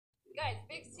Guys,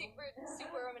 big secret,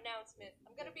 super announcement.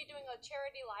 I'm gonna be doing a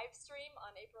charity live stream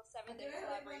on April 7th in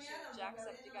collaboration with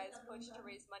Jacksepticeye's push to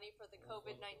raise money for the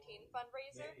COVID-19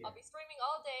 fundraiser. I'll be streaming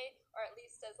all day, or at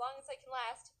least as long as I can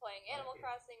last, playing Animal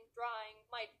Crossing, drawing,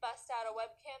 might bust out a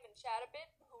webcam and chat a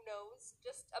bit, who knows?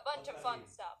 Just a bunch of fun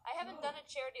stuff. I haven't done a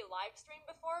charity live stream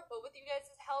before, but with you guys'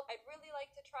 help, I'd really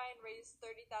like to try and raise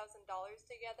 $30,000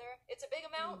 together. It's a big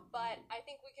amount, but I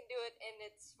think we can do it, and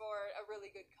it's for a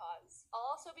really good cause. I'll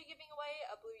also be giving away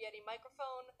a Blue Yeti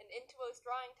microphone, an Intuos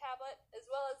drawing tablet, as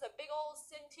well as a big ol'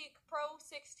 Cintiq Pro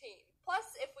 16.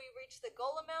 Plus, if we reach the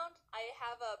goal amount, I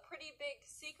have a pretty big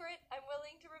secret I'm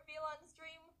willing to reveal on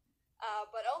stream,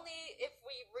 but only if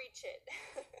we reach it.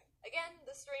 Again,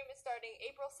 the stream is starting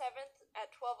April 7th at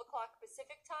 12 o'clock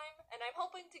Pacific time, and I'm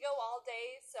hoping to go all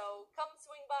day, so come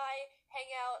swing by,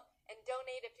 hang out, and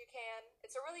donate if you can.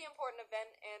 It's a really important event,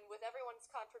 and with everyone's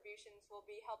contributions, we'll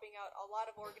be helping out a lot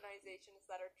of organizations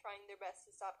that are trying their best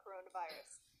to stop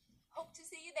coronavirus. Hope to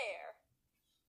see you there.